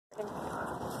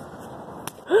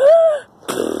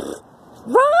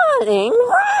Rotting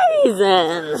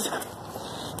raisins!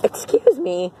 Excuse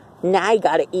me, now you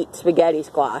gotta eat spaghetti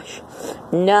squash.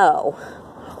 No.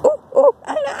 Oh,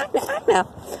 I know.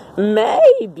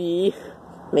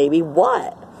 Maybe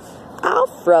what? I'll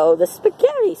throw the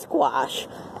spaghetti squash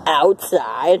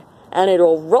outside and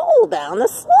it'll roll down the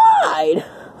slide.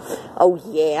 Oh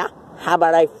yeah? How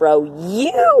about I throw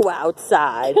you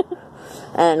outside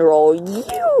and roll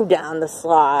you down the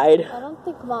slide? I don't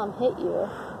think Mom hit you.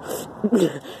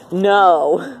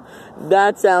 No,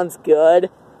 that sounds good.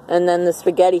 And then the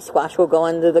spaghetti squash will go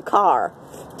into the car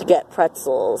to get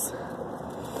pretzels.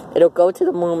 It'll go to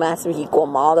the Blue Massive Equal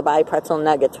Mall to buy pretzel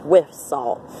nuggets with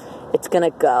salt. It's gonna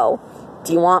go.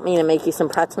 Do you want me to make you some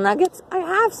pretzel nuggets? I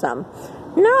have some.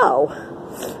 No.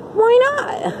 Why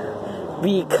not?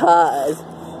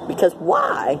 Because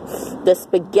why? The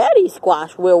spaghetti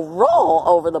squash will roll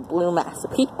over the Blue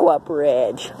Massapequa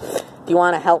Bridge. Do you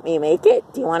want to help me make it?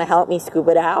 Do you want to help me scoop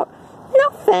it out? No,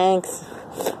 thanks.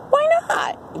 Why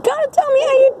not? You gotta tell me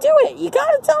how you do it. You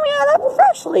gotta tell me how that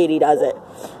fresh lady does it.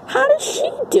 How does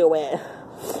she do it?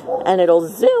 And it'll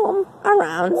zoom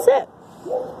around Zip.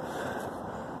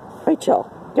 Rachel,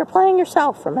 you're playing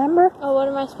yourself, remember? Oh, what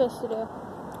am I supposed to do?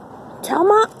 Tell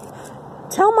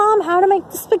Mom how to make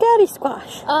the spaghetti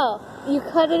squash. Oh, you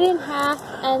cut it in half,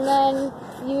 and then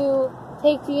you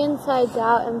take the insides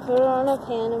out and put it on a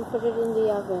pan and put it in the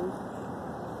oven.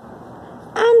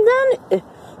 And then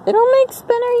it'll make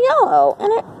spinner yellow,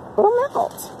 and it will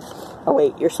melt. Oh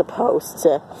wait, you're supposed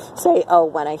to say, oh,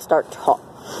 when I start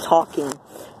talking.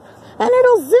 And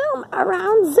it'll zoom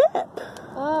around Zip.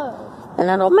 Oh. And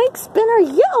it'll make spinner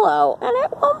yellow, and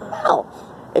it will melt.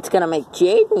 It's going to make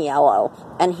Jaden yellow,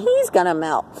 and he's going to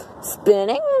melt.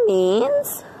 Spinning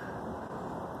means...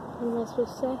 What am I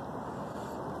supposed to say?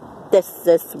 This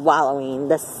is swallowing.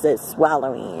 This is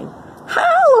swallowing.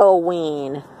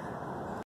 Halloween.